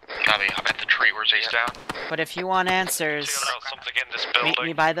 Copy, I'm at the tree, where's Ace down? But if you want answers, Something in this meet me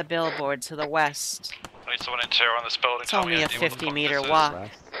building. by the billboard to the west. I need someone interior on this building. It's Tell me only a what the fuck 50-meter this is. walk.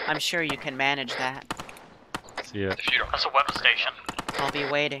 I'm sure you can manage that. See ya. If you don't That's a weather station. I'll be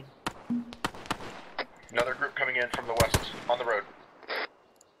waiting. Another group coming in from the west, on the road.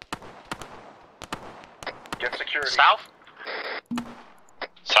 Get security. South?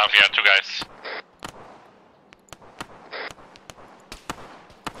 South, yeah, 2 guys.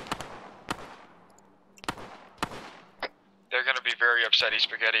 They're gonna be very upset,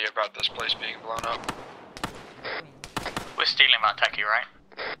 Spaghetti, about this place being blown up. We're stealing that techie, right?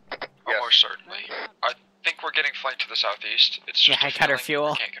 Almost certainly. I think we're getting flanked to the southeast. It's just Yeah, a I cut her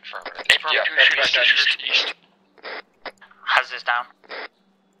feeling. fuel. Can't confirm it. Yeah, east. Has this down.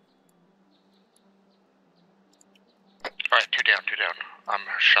 Alright, two down. I'm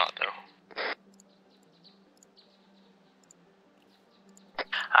shot though.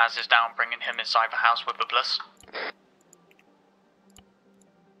 Has this down, bringing him inside the house with the bliss.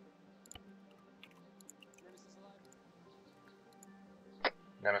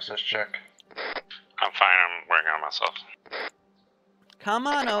 Nemesis check. I'm fine, I'm working on myself. Come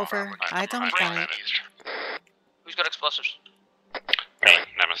on over. I don't fight. Who's got explosives? Me,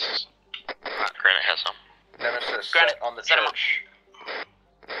 Nemesis. Granite has some. Nemesis, Granite, set on the set 'em up. church.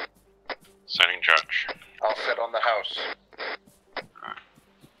 Setting church. I'll set on the house.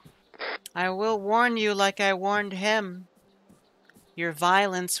 I will warn you like I warned him. Your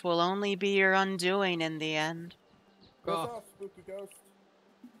violence will only be your undoing in the end. Piss off, spooky ghost.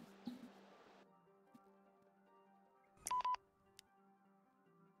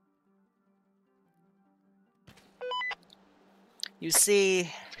 You see,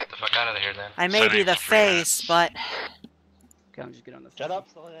 Get the fuck out of here then. I may be the face, but Okay, I'm just getting on the. Shut up,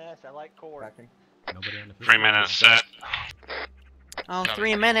 Slash. I like cord. Nobody on the field. 3 minutes set. oh,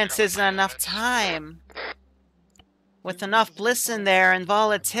 3 minutes isn't enough time. With enough bliss in there and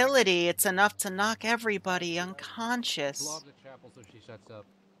volatility, it's enough to knock everybody unconscious. Blow up the chapel so she shuts up.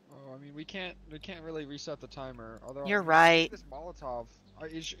 Oh, I mean, we can't really reset the timer. Although You're I mean, right. This Molotov,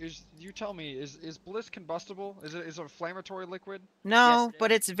 you tell me, is bliss combustible? Is it a inflammatory liquid? No,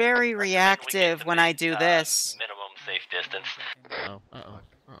 but it's very reactive when I do this. Minimum safe distance.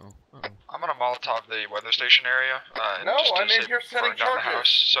 I'm gonna Molotov the weather station area. And No, just I'm to in here setting burn down the charges.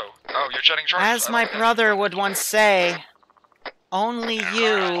 house. So, oh, you're jetting charges. As I my like that. brother would once say, only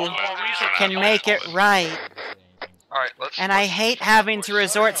you can make it right. Alright, let's. And I hate having to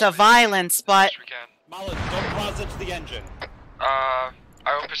resort to violence, but Mullen, don't cause it to the engine.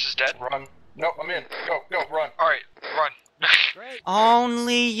 Iopus is dead. Run. No, I'm in. Go, run. Alright, run.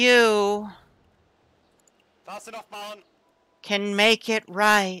 only you Fast enough, Mullen. can make it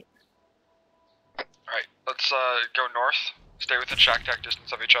right. Alright, let's go north. Stay within shack tech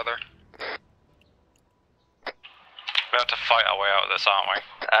distance of each other. We have to fight our way out of this, aren't we?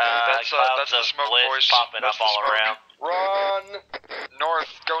 That's Clouds the of smoke, bliss boys. popping That's up the all smoke. around. Run!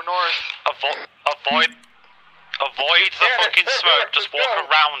 North, go north. Avoid the fucking smoke, just walk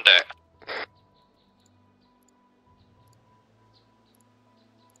around it.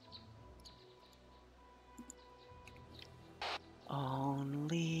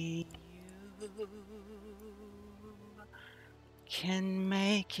 Only you can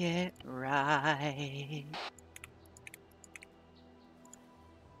make it right.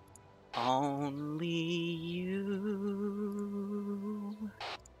 Only you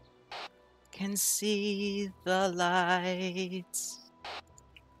can see the lights.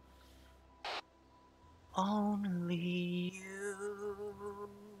 Only you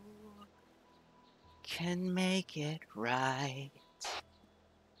can make it right.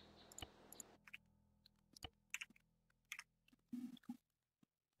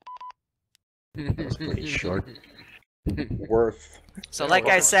 That was pretty short. Worth. So like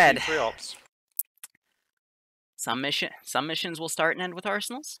I said, some missions will start and end with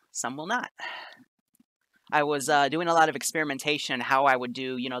arsenals, some will not. I was doing a lot of experimentation on how I would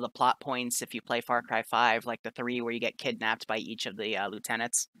do, you know, the plot points if you play Far Cry 5, like the 3 where you get kidnapped by each of the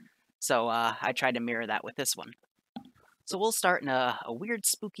lieutenants. So I tried to mirror that with this one. So we'll start in a weird,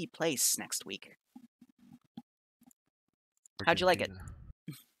 spooky place next week. How'd you like it?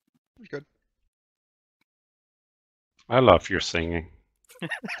 Good. I love your singing.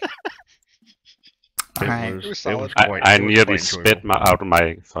 Alright. It was solid. I nearly spit out of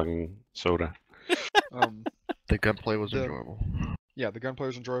my fucking soda. The gunplay was enjoyable. Yeah, the gunplay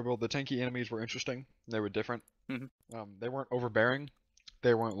was enjoyable. The tanky enemies were interesting. They were different. They weren't overbearing.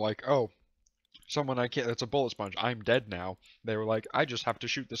 They weren't like, oh, someone I can't. It's a bullet sponge. I'm dead now. They were like, I just have to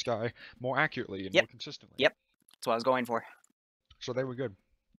shoot this guy more accurately and more consistently. Yep, that's what I was going for. So they were good.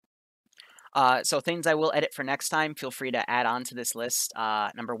 So things I will edit for next time, feel free to add on to this list.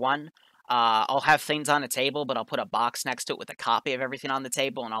 Number 1, I'll have things on the table, but I'll put a box next to it with a copy of everything on the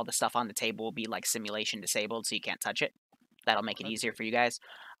table, and all the stuff on the table will be like simulation disabled, so you can't touch it. That'll make it easier for you guys.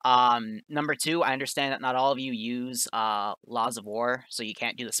 Number 2, I understand that not all of you use Laws of War, so you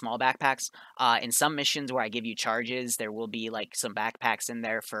can't do the small backpacks. In some missions where I give you charges, there will be like some backpacks in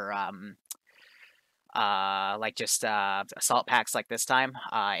there for like just assault packs like this time,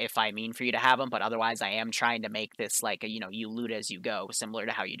 if I mean for you to have them, but otherwise I am trying to make this like, you know, you loot as you go, similar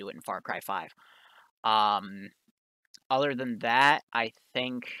to how you do it in Far Cry 5. other than that, I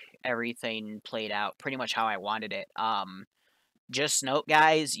think everything played out pretty much how I wanted it. Just note,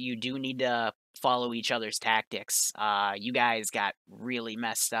 guys, you do need to follow each other's tactics. You guys got really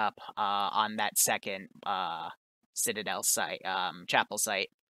messed up on that second Citadel site, Chapel site.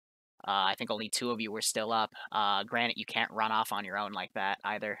 I think only 2 of you were still up. Granted, you can't run off on your own like that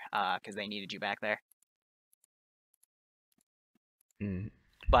either, because they needed you back there.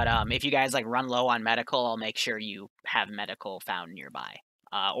 But if you guys like run low on medical, I'll make sure you have medical found nearby.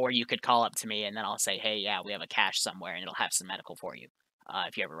 Or you could call up to me and then I'll say, hey, yeah, we have a cache somewhere and it'll have some medical for you.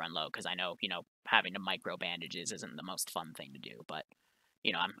 If you ever run low, because I know, having to micro bandages isn't the most fun thing to do. But,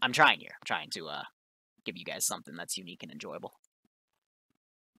 I'm trying here. I'm trying to give you guys something that's unique and enjoyable.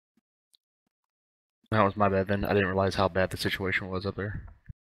 That was my bad then. I didn't realize how bad the situation was up there.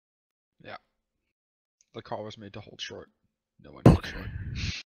 Yeah. The call was made to hold short. No one held short.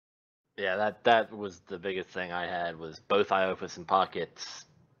 Yeah, that was the biggest thing I had, was both Iopus and Pockets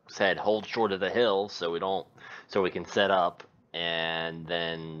said hold short of the hill so we can set up, and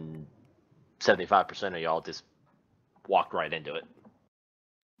then 75% of y'all just walked right into it.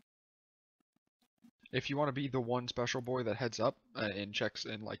 If you want to be the one special boy that heads up and checks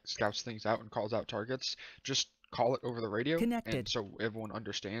and like scouts things out and calls out targets, just call it over the radio. Connected. And so everyone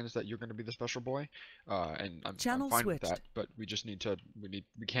understands that you're going to be the special boy. And I'm fine with that. But we just need to.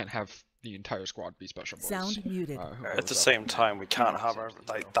 We can't have the entire squad be special boys. Sound muted. At the same time, we can't have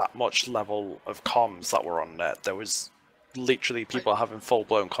that much level of comms that were on net. There was literally people having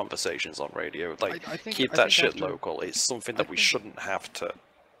full-blown conversations on radio. Keep that shit local. It's something that we shouldn't have to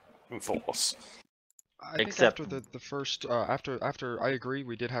enforce. I think after the first after I agree,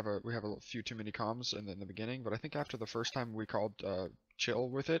 we have a few too many comms in the beginning, but I think after the first time we called chill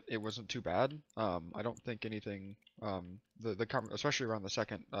with it, it wasn't too bad. I don't think anything especially around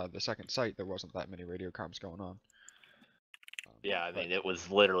the second site, there wasn't that many radio comms going on. Yeah, I mean, it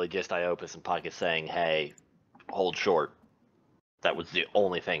was literally just Iopus and Pocket saying, hey, hold short. That was the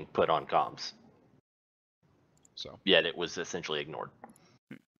only thing put on comms. So yet it was essentially ignored.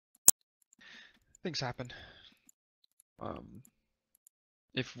 Things happen.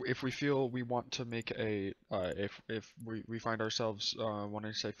 If we feel we want to make a if we find ourselves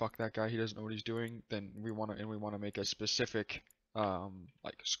wanting to say fuck that guy, he doesn't know what he's doing, then we want to make a specific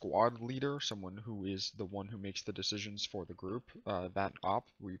like squad leader, someone who is the one who makes the decisions for the group. That op,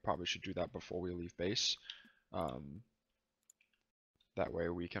 we probably should do that before we leave base. That way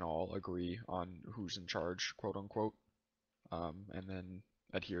we can all agree on who's in charge, quote unquote, and then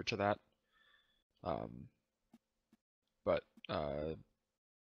adhere to that. But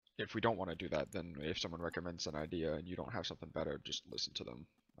if we don't want to do that, then if someone recommends an idea and you don't have something better, just listen to them,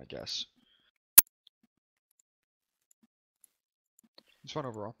 I guess. It's fun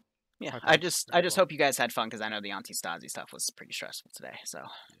overall. Yeah, I just hope you guys had fun, because I know the anti-Stasi stuff was pretty stressful today. So.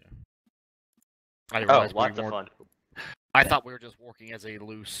 Yeah. I didn't realize lots of fun. I thought we were just working as a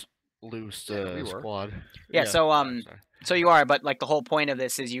loose squad. Yeah, so you are, but like the whole point of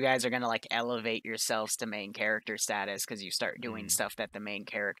this is you guys are gonna like elevate yourselves to main character status, because you start doing stuff that the main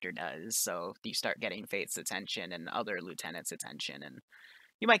character does. So you start getting Faith's attention and other lieutenants' attention, and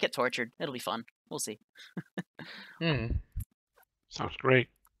you might get tortured. It'll be fun. We'll see. Sounds great.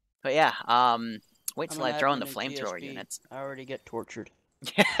 But yeah, wait till I throw in the flamethrower units. I already get tortured.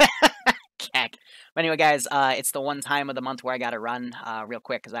 But anyway, guys, it's the one time of the month where I gotta run real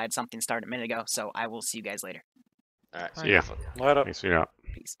quick because I had something start a minute ago. So I will see you guys later. All right. See ya. Later. See ya.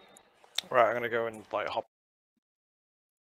 Peace. Right, I'm gonna go and hop